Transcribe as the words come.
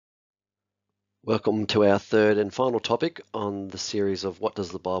Welcome to our third and final topic on the series of What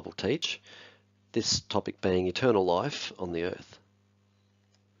Does the Bible Teach? This topic being eternal life on the earth.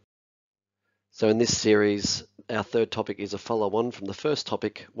 So in this series, our third topic is a follow-on from the first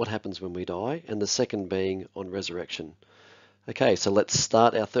topic, what happens when we die, and the second being on resurrection. Okay, so let's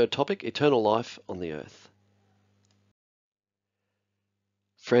start our third topic, eternal life on the earth.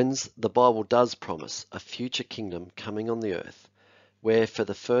 Friends, the Bible does promise a future kingdom coming on the earth, where for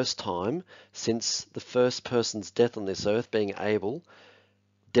the first time since the first person's death on this earth, being Abel,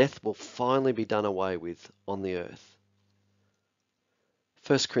 death will finally be done away with on the earth.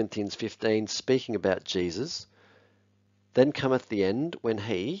 1 Corinthians 15, speaking about Jesus, then cometh the end, when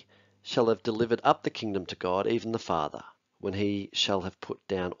he shall have delivered up the kingdom to God, even the Father, when he shall have put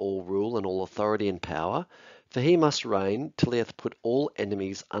down all rule and all authority and power, for he must reign till he hath put all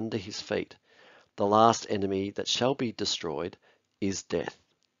enemies under his feet. The last enemy that shall be destroyed is death.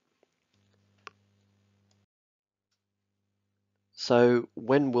 So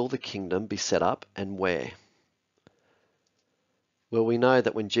when will the kingdom be set up and where? Well, we know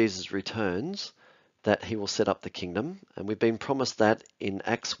that when Jesus returns, that he will set up the kingdom, and we've been promised that in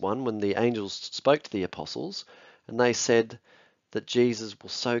Acts 1 when the angels spoke to the apostles, and they said that Jesus will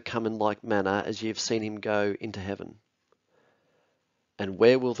so come in like manner as ye have seen him go into heaven. And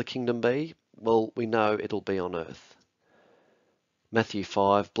where will the kingdom be? Well, we know it'll be on earth. Matthew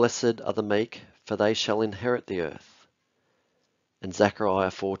 5, blessed are the meek, for they shall inherit the earth. And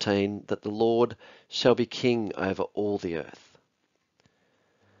Zechariah 14, that the Lord shall be king over all the earth.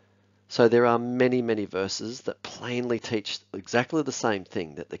 So there are many, many verses that plainly teach exactly the same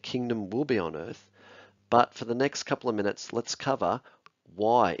thing, that the kingdom will be on earth. But for the next couple of minutes, let's cover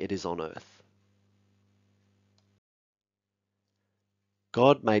why it is on earth.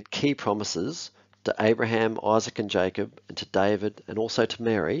 God made key promises to Abraham, Isaac and Jacob, and to David, and also to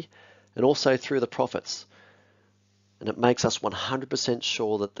Mary, and also through the prophets. And it makes us 100%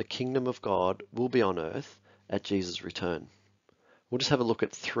 sure that the kingdom of God will be on earth at Jesus' return. We'll just have a look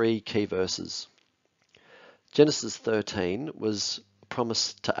at three key verses. Genesis 13 was a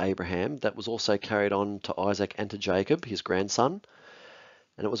promise to Abraham that was also carried on to Isaac and to Jacob, his grandson.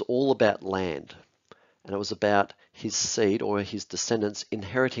 And it was all about land. And it was about his seed or his descendants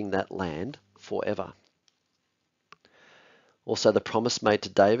inheriting that land forever. Also the promise made to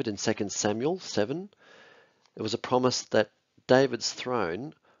David in 2 Samuel 7. It was a promise that David's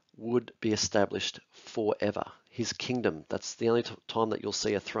throne would be established forever. His kingdom, that's the only time that you'll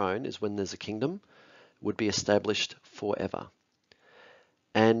see a throne is when there's a kingdom, would be established forever.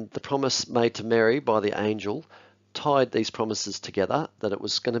 And the promise made to Mary by the angel tied these promises together, that it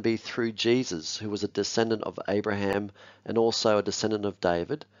was going to be through Jesus, who was a descendant of Abraham and also a descendant of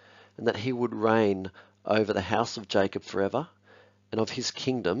David, and that he would reign over the house of Jacob forever, and of his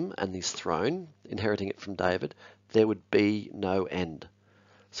kingdom and his throne, inheriting it from David, there would be no end.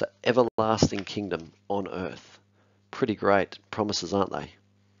 So everlasting kingdom on earth. Pretty great promises, aren't they?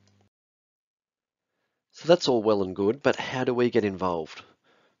 So that's all well and good, but how do we get involved?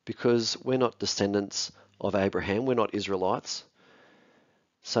 Because we're not descendants of Abraham, we're not Israelites.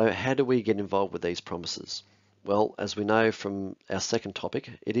 So how do we get involved with these promises? Well, as we know from our second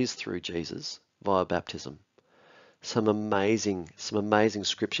topic, it is through Jesus via baptism. Some amazing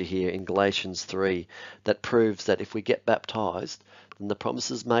scripture here in Galatians 3 that proves that if we get baptized, then the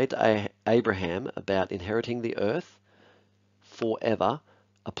promises made to Abraham about inheriting the earth forever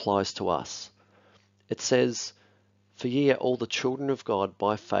applies to us. It says, for ye are all the children of God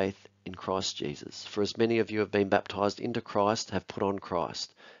by faith in Christ Jesus. For as many of you have been baptized into Christ, have put on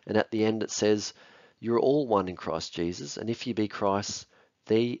Christ. And at the end it says, you are all one in Christ Jesus, and if ye be Christ,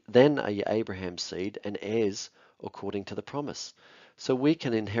 then are ye Abraham's seed and heirs according to the promise. So we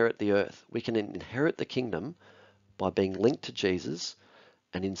can inherit the earth. We can inherit the kingdom by being linked to Jesus,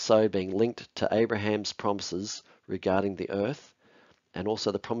 and in so being linked to Abraham's promises regarding the earth, and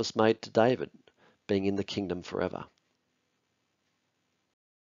also the promise made to David, being in the kingdom forever.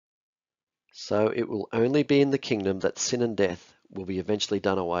 So it will only be in the kingdom that sin and death will be eventually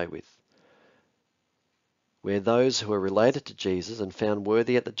done away with, where those who are related to Jesus and found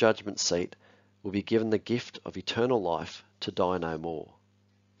worthy at the judgment seat will be given the gift of eternal life to die no more.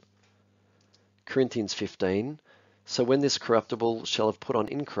 Corinthians 15, so when this corruptible shall have put on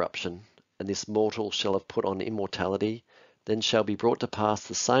incorruption, and this mortal shall have put on immortality, then shall be brought to pass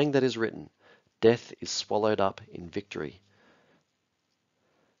the saying that is written, death is swallowed up in victory.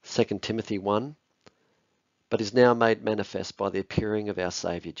 2 Timothy 1, but is now made manifest by the appearing of our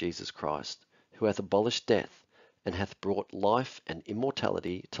Saviour Jesus Christ, who hath abolished death, and hath brought life and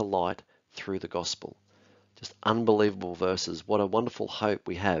immortality to light through the gospel. Just unbelievable verses. What a wonderful hope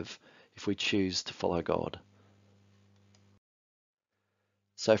we have if we choose to follow God.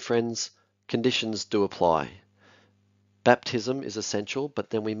 So friends, conditions do apply. Baptism is essential, but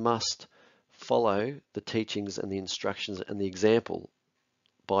then we must follow the teachings and the instructions and the example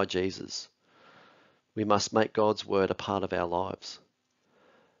by Jesus. We must make God's word a part of our lives.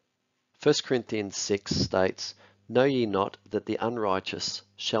 1 Corinthians 6 states, "Know ye not that the unrighteous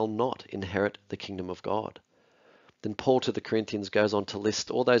shall not inherit the kingdom of God?" Then Paul to the Corinthians goes on to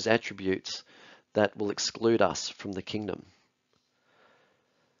list all those attributes that will exclude us from the kingdom.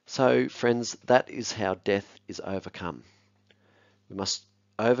 So, friends, that is how death is overcome. We must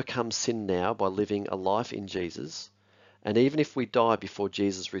overcome sin now by living a life in Jesus. And even if we die before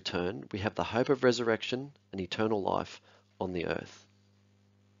Jesus' return, we have the hope of resurrection and eternal life on the earth.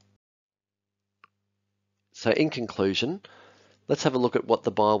 So in conclusion, let's have a look at what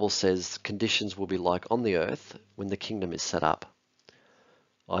the Bible says conditions will be like on the earth when the kingdom is set up.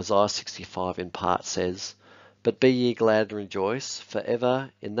 Isaiah 65 in part says, "But be ye glad and rejoice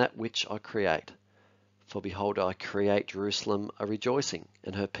forever in that which I create. For behold, I create Jerusalem a rejoicing,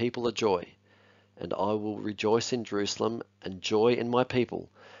 and her people a joy. And I will rejoice in Jerusalem, and joy in my people,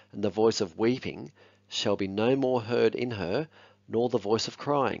 and the voice of weeping shall be no more heard in her, nor the voice of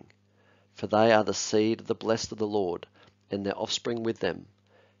crying. For they are the seed of the blessed of the Lord, and their offspring with them.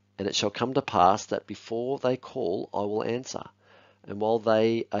 And it shall come to pass that before they call, I will answer, and while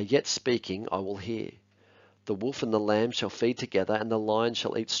they are yet speaking, I will hear. The wolf and the lamb shall feed together, and the lion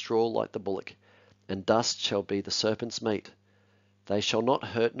shall eat straw like the bullock, and dust shall be the serpent's meat. They shall not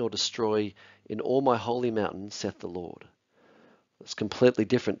hurt nor destroy in all my holy mountain, saith the Lord." It's completely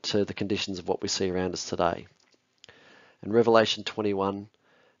different to the conditions of what we see around us today. In Revelation 21,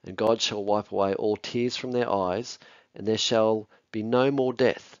 "And God shall wipe away all tears from their eyes, and there shall be no more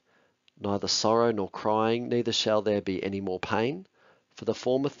death, neither sorrow nor crying, neither shall there be any more pain, for the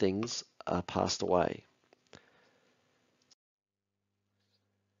former things are passed away."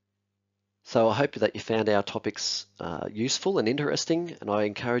 So I hope that you found our topics useful and interesting, and I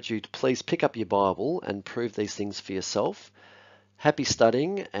encourage you to please pick up your Bible and prove these things for yourself. Happy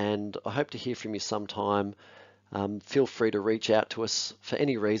studying, and I hope to hear from you sometime. Feel free to reach out to us for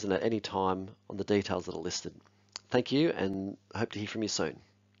any reason at any time on the details that are listed. Thank you, and hope to hear from you soon.